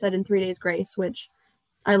Crownlands, like we said, in 3 Days Grace, which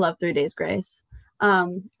I love 3 Days Grace.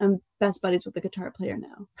 I'm best buddies with the guitar player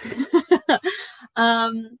now.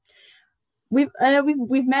 We've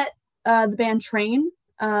met the band Train.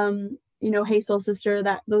 Hey Soul Sister,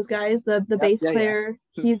 those guys, the bass player.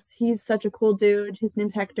 Yeah. He's such a cool dude. His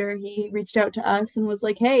name's Hector. He reached out to us and was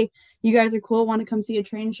like, "Hey, you guys are cool. Want to come see a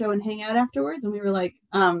Train show and hang out afterwards?" And we were like,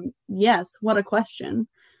 yes. What a question.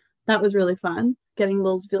 That was really fun, getting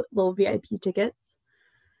those little VIP tickets.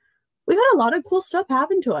 We got a lot of cool stuff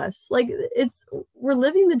happen to us. Like we're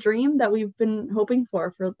living the dream that we've been hoping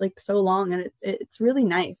for like so long, and it's really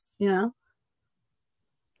nice,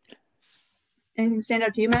 Anything stand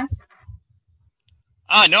out to you, Max?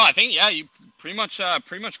 No, I think you pretty much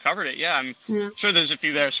covered it. Yeah, I'm sure there's a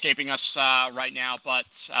few that are escaping us right now,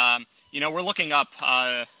 but we're looking up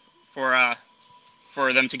for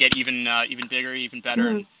them to get even bigger, even better.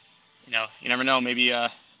 Mm-hmm. And, you never know. Maybe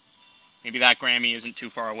that Grammy isn't too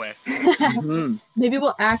far away. Mm-hmm. Maybe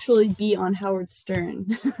we'll actually be on Howard Stern.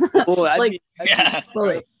 Oh, that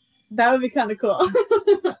would be kind of cool.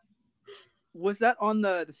 Was that on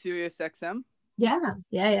the Sirius XM? Yeah.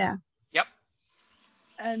 Yep.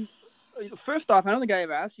 And first off, I don't think I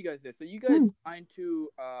ever asked you guys this. Are you guys signed to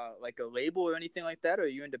like a label or anything like that, or are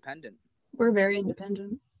you independent? We're very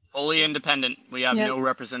independent. Fully independent. We have no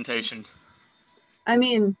representation. I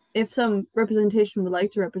mean, if some representation would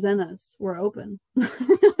like to represent us, we're open.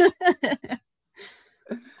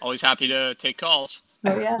 Always happy to take calls.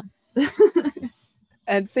 Oh, yeah.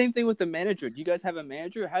 And same thing with the manager. Do you guys have a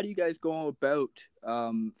manager? How do you guys go about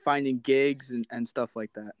finding gigs and stuff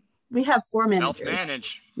like that? We have 4 managers.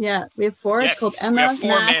 Self-manage. Yeah, we have 4. Yes, it's called Emma, we have 4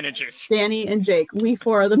 Max, managers. Danny, and Jake. We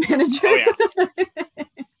 4 are the managers. Oh, yeah.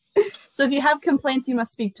 So if you have complaints, you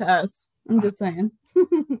must speak to us. I'm just saying.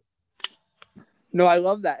 No, I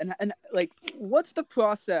love that. And like, what's the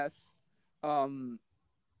process for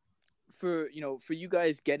you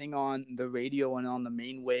guys getting on the radio and on the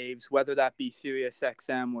main waves, whether that be Sirius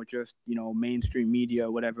XM or just, mainstream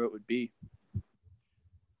media, whatever it would be?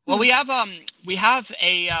 Well, we have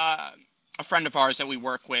a friend of ours that we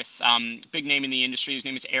work with, big name in the industry. His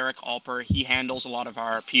name is Eric Alper. He handles a lot of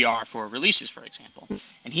our PR for releases, for example,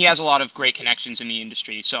 and he has a lot of great connections in the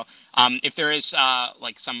industry. So if there is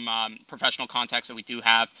like some professional contacts that we do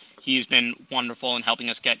have, he's been wonderful in helping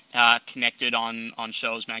us get connected on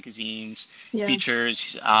shows, magazines,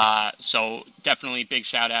 features. So definitely big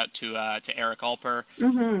shout out to Eric Alper.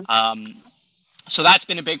 Mm-hmm. So that's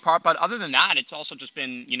been a big part. But other than that, it's also just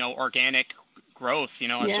been, organic growth.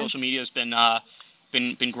 Our social media has been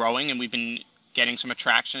growing, and we've been getting some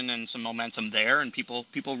attraction and some momentum there, and people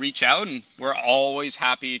reach out, and we're always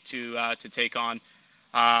happy to take on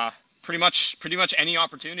pretty much any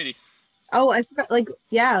opportunity. Oh, I forgot. Like,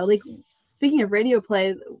 yeah, like speaking of radio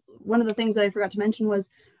play, one of the things that I forgot to mention was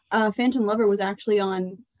Phantom Lover was actually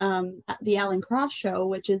on the Alan Cross show,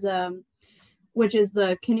 which is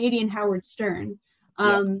the Canadian Howard Stern.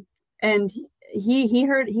 And he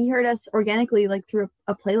heard us organically, like through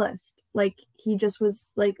a playlist. Like he just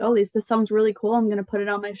was like, oh, this song's really cool, I'm gonna put it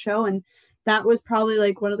on my show. And that was probably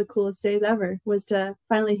like one of the coolest days ever, was to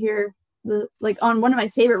finally hear on one of my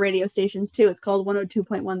favorite radio stations too. It's called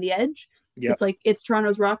 102.1 The Edge. Yep. It's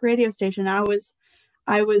Toronto's rock radio station. I was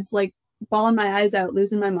like bawling my eyes out,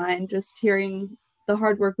 losing my mind, just hearing the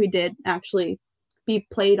hard work we did actually be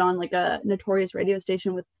played on like a notorious radio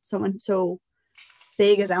station with someone so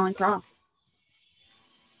big as Alan Cross.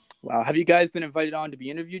 Wow. Have you guys been invited on to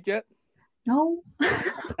be interviewed yet? No.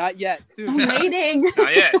 Not yet. Soon. I'm waiting.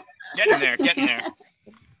 Not yet. Getting there.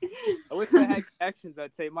 I wish I had connections.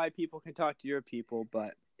 I'd say my people can talk to your people,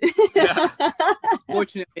 but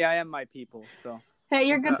fortunately I am my people. So hey,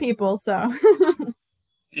 you're good people, so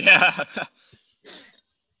yeah.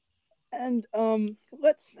 And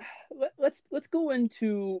let's go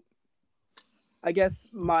into, I guess,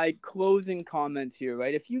 my closing comments here,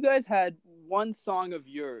 right? If you guys had one song of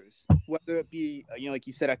yours, whether it be, like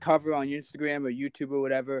you said, a cover on Instagram or YouTube or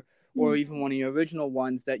whatever, or even one of your original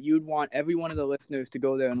ones that you'd want every one of the listeners to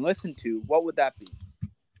go there and listen to, what would that be?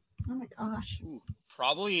 Oh my gosh. Ooh,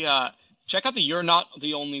 probably check out the You're Not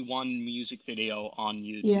the Only One music video on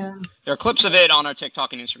YouTube. Yeah. There are clips of it on our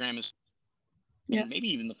TikTok and Instagram as maybe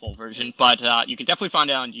even the full version, but you can definitely find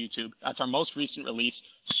it on YouTube. That's our most recent release.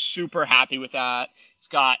 Super happy with that. It's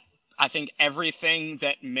got, I think, everything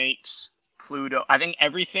that makes Pluto. I think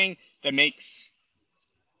everything that makes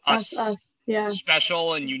us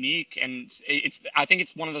special and unique, and I think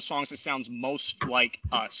it's one of the songs that sounds most like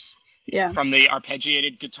us. Yeah. From the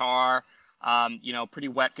arpeggiated guitar, pretty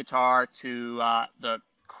wet guitar, to the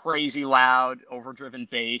crazy loud, overdriven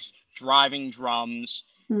bass, driving drums.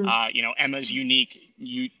 Emma's unique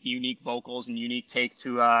vocals and unique take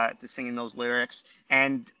to singing those lyrics,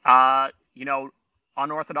 and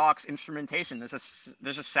unorthodox instrumentation. There's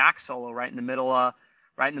a sax solo right in the middle of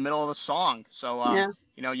the song. So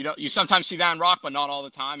you sometimes see that in rock, but not all the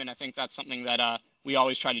time. And I think that's something that we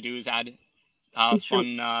always try to do, is add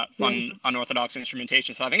fun unorthodox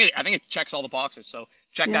instrumentation. So I think it checks all the boxes. So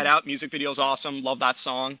check that out. Music video's awesome. Love that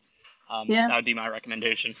song. That would be my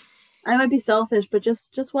recommendation. I might be selfish, but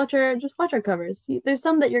just watch our covers. There's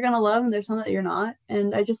some that you're gonna love, and there's some that you're not.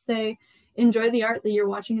 And I just say, enjoy the art that you're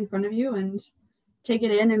watching in front of you, and take it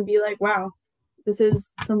in, and be like, wow, this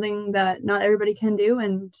is something that not everybody can do,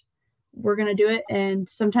 and we're gonna do it. And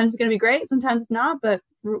sometimes it's gonna be great, sometimes it's not, but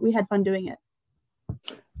we had fun doing it.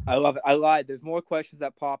 I love it. I lied. There's more questions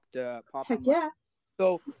that popped. Heck yeah.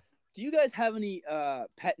 So, do you guys have any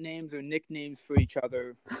pet names or nicknames for each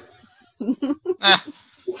other?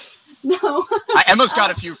 No. Emma's got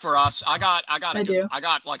a few for us. I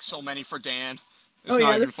got like so many for Dan. It's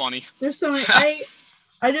not even funny. There's so many.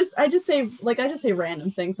 I just say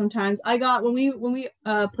random things sometimes. I got when we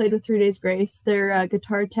played with 3 Days Grace, their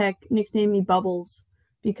guitar tech nicknamed me Bubbles,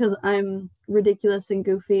 because I'm ridiculous and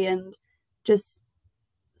goofy, and just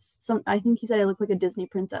I think he said I look like a Disney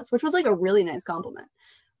princess, which was like a really nice compliment.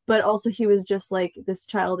 But also he was just like, this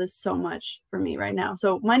child is so much for me right now.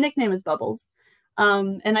 So my nickname is Bubbles.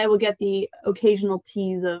 And I will get the occasional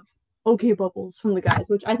tease of "Okay, Bubbles" from the guys,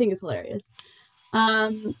 which I think is hilarious.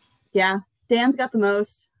 Dan's got the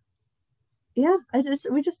most. Yeah,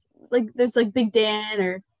 we just like, there's like Big Dan,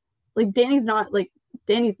 or like Danny's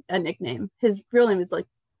a nickname. His real name is like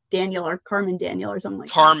Daniel or Carmen Daniel or something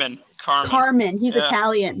like Carmen. that. Carmen. He's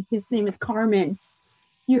Italian. His name is Carmen.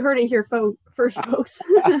 You heard it here first, folks.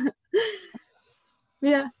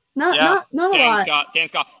 Yeah, not a lot.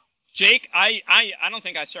 Dan's got Jake. I don't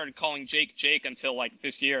think I started calling Jake until like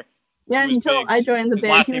this year. Yeah, until Biggs. I joined the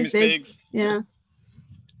band. Last name is Biggs. Yeah.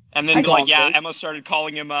 And then Emma started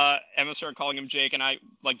calling him Jake, and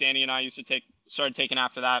Danny and I started taking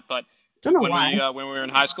after that. But don't know when why. When we were in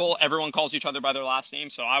high school, everyone calls each other by their last name.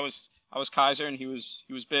 So I was Kaiser, and he was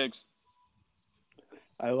Biggs.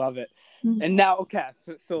 I love it. Mm-hmm. And now, okay,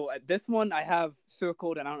 so this one I have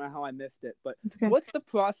circled, and I don't know how I missed it, but what's the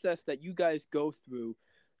process that you guys go through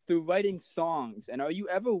writing songs? And are you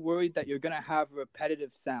ever worried that you're going to have a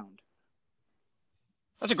repetitive sound?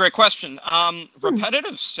 That's a great question.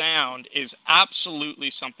 Repetitive sound is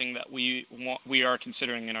absolutely something that we are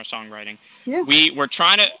considering in our songwriting. Yeah. We're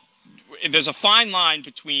trying to. There's a fine line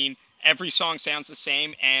between every song sounds the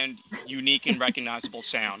same and unique and recognizable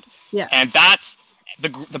sound. Yeah. And that's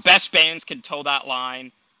the best bands can toe that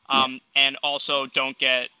line, and also don't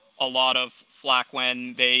get a lot of flack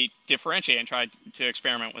when they differentiate and try to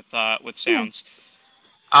experiment with sounds.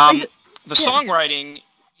 The songwriting,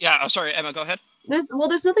 sorry, Emma, go ahead.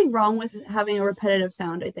 There's nothing wrong with having a repetitive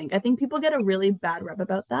sound. I think people get a really bad rep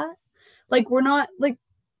about that. Like we're not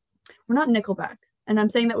Nickelback, and I'm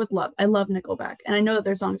saying that with love. I love Nickelback, and I know that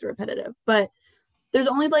their songs are repetitive, but there's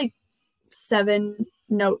only like 7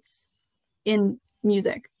 notes in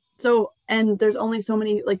music. So, and there's only so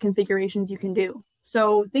many like configurations you can do.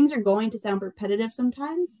 So things are going to sound repetitive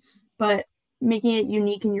sometimes, but making it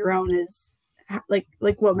unique in your own is like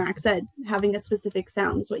what Max said, having a specific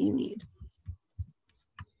sound is what you need.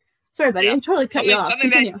 Sorry, buddy, I totally cut you off.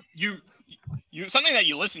 Something that something that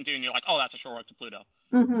you listen to and you're like, oh, that's a short walk to Pluto.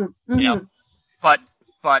 You know, but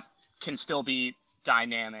can still be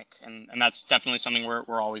dynamic, and that's definitely something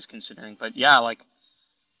we're always considering. But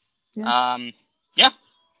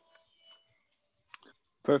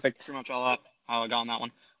Perfect. Pretty much all I got on that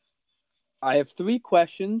one. I have 3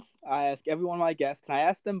 questions. I ask every one of my guests. Can I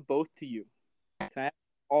ask them both to you? Can I ask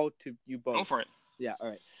all to you both? Go for it. Yeah, all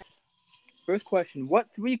right. First question,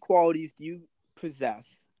 what 3 qualities do you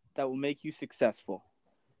possess that will make you successful?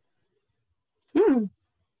 Oh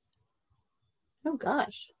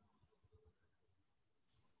gosh.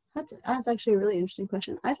 That's actually a really interesting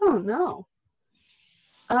question. I don't know.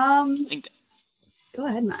 Go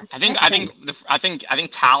ahead, Max. I think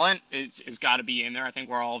talent is got to be in there. I think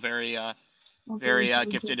we're all very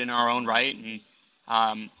gifted in our own right,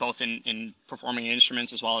 and both in performing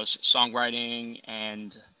instruments as well as songwriting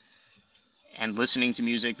and listening to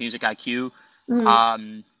music IQ.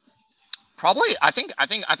 Probably, I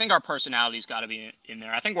think our personality's got to be in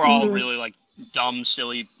there. I think we're all really like dumb,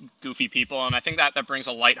 silly, goofy people, and I think that brings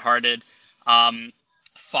a lighthearted,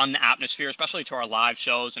 fun atmosphere, especially to our live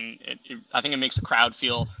shows. And I think it makes the crowd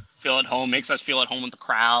feel at home, makes us feel at home with the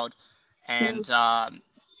crowd. And a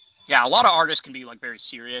lot of artists can be like very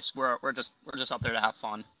serious. We're just out there to have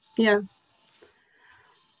fun. Yeah.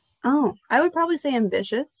 Oh, I would probably say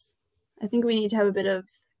ambitious. I think we need to have a bit of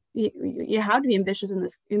you have to be ambitious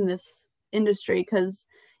in this industry, because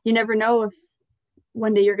you never know if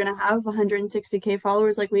one day you're going to have 160K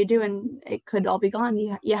followers like we do, and it could all be gone.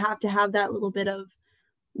 You have to have that little bit of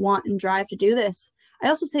want and drive to do this. I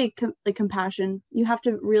also say compassion. You have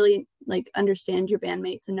to really like understand your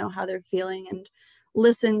bandmates and know how they're feeling and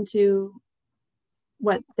listen to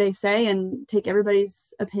what they say and take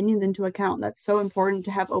everybody's opinions into account. That's so important,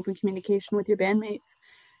 to have open communication with your bandmates.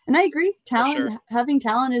 And I agree, having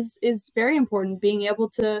talent is very important. Being able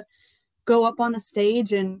to go up on a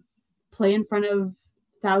stage and play in front of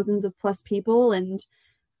thousands of plus people, and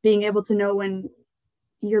being able to know when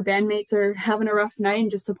your bandmates are having a rough night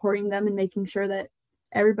and just supporting them and making sure that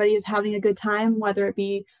everybody is having a good time, whether it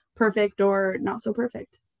be perfect or not so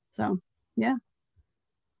perfect. So, yeah.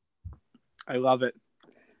 I love it.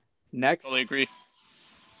 Next. Totally agree.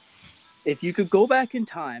 If you could go back in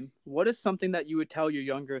time, what is something that you would tell your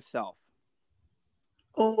younger self?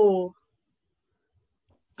 Oh.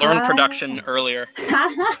 Learn production earlier.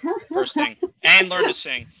 First thing. And learn to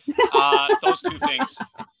sing. Those 2 things.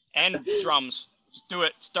 And drums. Just do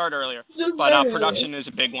it. Start earlier. Production is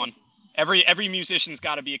a big one. Every musician's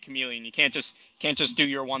got to be a chameleon. You can't just do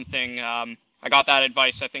your one thing. I got that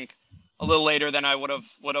advice, I think, a little later than I would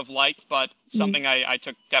have liked, but something I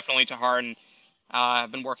took definitely to heart, and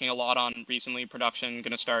I've been working a lot on recently. Production,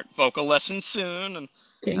 going to start vocal lessons soon,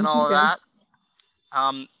 and all of that.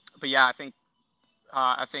 But yeah,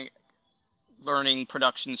 I think learning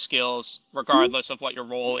production skills, regardless of what your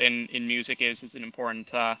role in music is an important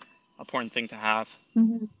thing to have.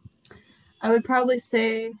 I would probably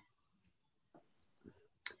say,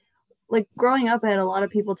 like, growing up, I had a lot of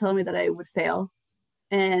people tell me that I would fail,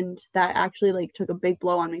 and that actually like took a big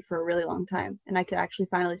blow on me for a really long time. And I could actually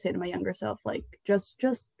finally say to my younger self, like, just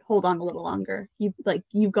hold on a little longer. You've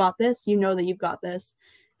got this. You know that you've got this,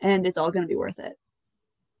 and it's all going to be worth it.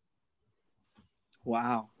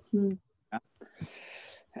 Wow. And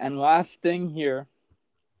last thing here,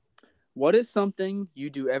 what is something you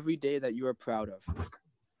do every day that you are proud of?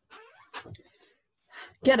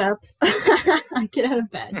 Get up. Get out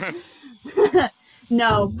of bed.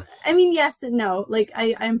 No, I mean, yes and no. Like,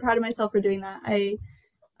 I'm proud of myself for doing that.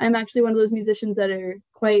 I'm actually one of those musicians that are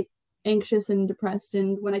quite anxious and depressed,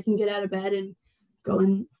 and when I can get out of bed and go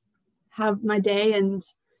and have my day and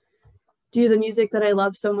do the music that I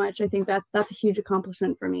love so much, I think that's a huge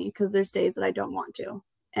accomplishment for me, because there's days that I don't want to.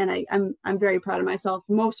 And I'm very proud of myself,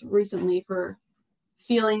 most recently, for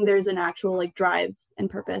feeling there's an actual like drive and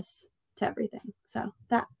purpose to everything. So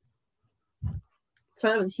that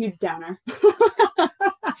was a huge downer.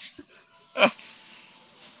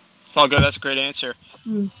 It's all good. That's a great answer.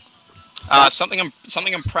 Something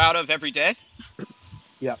I'm proud of every day.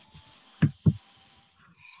 Yep.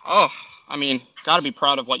 Oh, I mean, got to be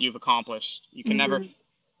proud of what you've accomplished. You can never,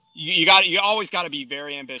 you always got to be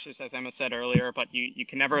very ambitious, as Emma said earlier, but you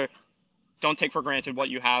can never, don't take for granted what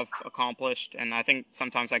you have accomplished. And I think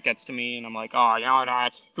sometimes that gets to me and I'm like, oh,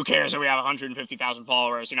 who cares if we have 150,000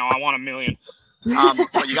 followers? I want 1 million.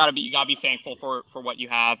 But you gotta be thankful for what you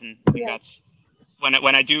have. And I think that's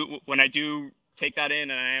when I do take that in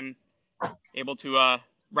and I am able to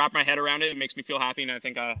wrap my head around it, it makes me feel happy. And I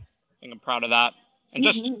think I'm proud of that. And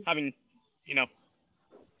just having,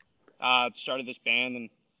 started this band and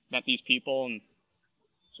met these people and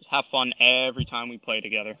just have fun every time we play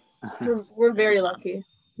together. We're very lucky.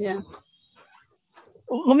 Yeah.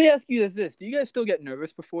 Well, let me ask you this. Do you guys still get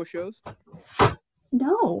nervous before shows?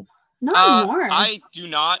 No, not anymore. I do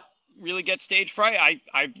not really get stage fright.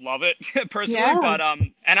 I love it personally, but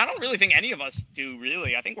and I don't really think any of us do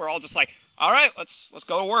really. I think we're all just like, all right, let's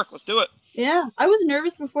go to work. Let's do it. Yeah. I was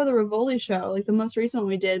nervous before the Rivoli show, like the most recent one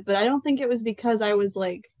we did, but I don't think it was because I was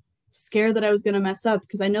like scared that I was going to mess up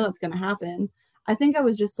because I know that's going to happen. I think I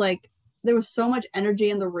was just like, there was so much energy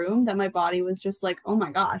in the room that my body was just like, oh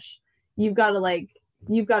my gosh, you've got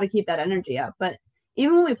to keep that energy up. But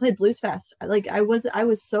even when we played Blues Fest, I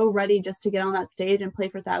was so ready just to get on that stage and play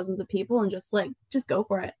for thousands of people and just go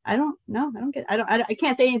for it. I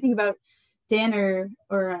can't say anything about Dan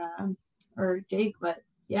or Jake, but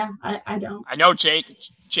yeah, I don't. I know Jake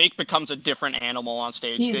becomes a different animal on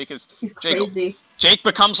stage. He's crazy. Jake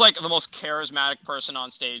becomes like the most charismatic person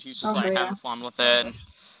on stage. He's just having fun with it. And,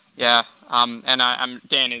 yeah. And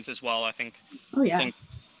Dan is as well, I think. Oh yeah. I think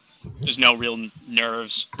there's no real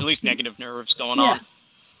nerves, at least negative nerves going on.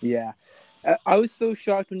 Yeah. I was so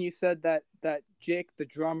shocked when you said that Jake, the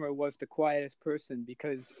drummer, was the quietest person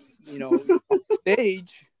because, on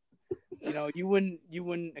stage, you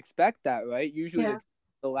wouldn't expect that, right? Usually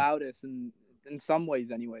the loudest in some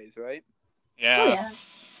ways anyways, right? Yeah. Oh, yeah.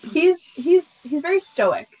 He's very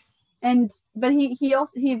stoic. But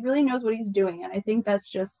he really knows what he's doing, and I think that's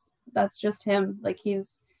just him. Like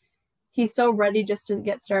he's so ready just to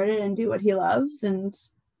get started and do what he loves, and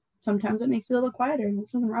sometimes it makes it a little quieter, and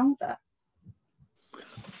there's nothing wrong with that.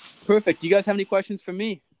 Perfect. Do you guys have any questions for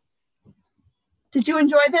me? Did you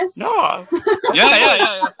enjoy this? No.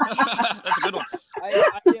 Yeah. That's a good one.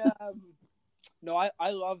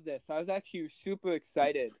 I love this. I was actually super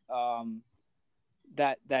excited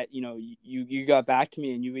that you got back to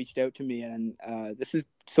me and you reached out to me, and this has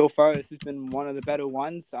been one of the better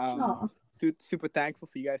ones. Super thankful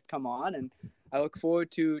for you guys to come on, and I look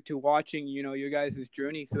forward to watching your guys'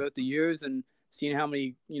 journey throughout the years and seeing how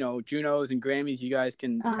many Junos and Grammys you guys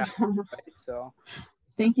can tap, right? So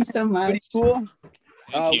thank you so much. Pretty cool.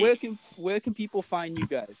 Where can people find you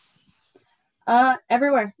guys?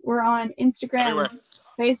 Everywhere. We're on Instagram,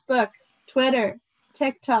 Facebook, Twitter,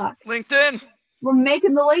 TikTok, LinkedIn. We're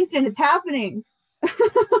making the LinkedIn. It's happening.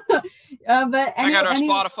 But check out our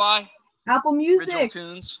Spotify, Apple Music,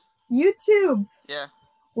 Tunes, YouTube. Yeah.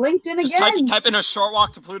 LinkedIn just again. Type in a short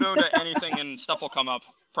walk to Pluto to anything and stuff will come up.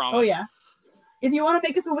 Promise. Oh yeah. If you want to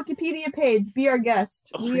make us a Wikipedia page, be our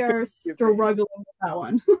guest. We are struggling with that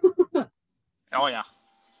one. Oh yeah.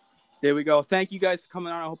 There we go. Thank you guys for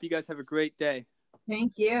coming on. I hope you guys have a great day.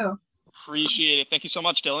 Thank you. Appreciate it. Thank you so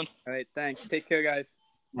much, Dylan. All right. Thanks. Take care, guys.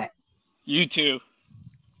 Bye. You too.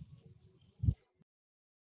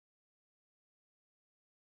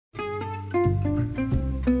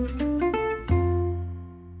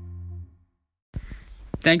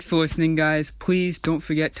 Thanks for listening, guys. Please don't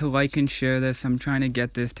forget to like and share this. I'm trying to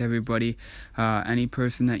get this to everybody. Any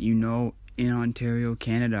person that you know in Ontario,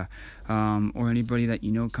 Canada, or anybody that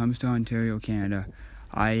you know comes to Ontario, Canada.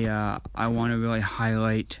 I want to really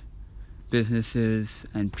highlight businesses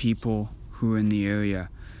and people who are in the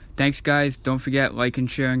area. Thanks, guys. Don't forget, like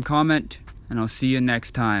and share and comment, and I'll see you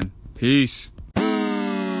next time. Peace.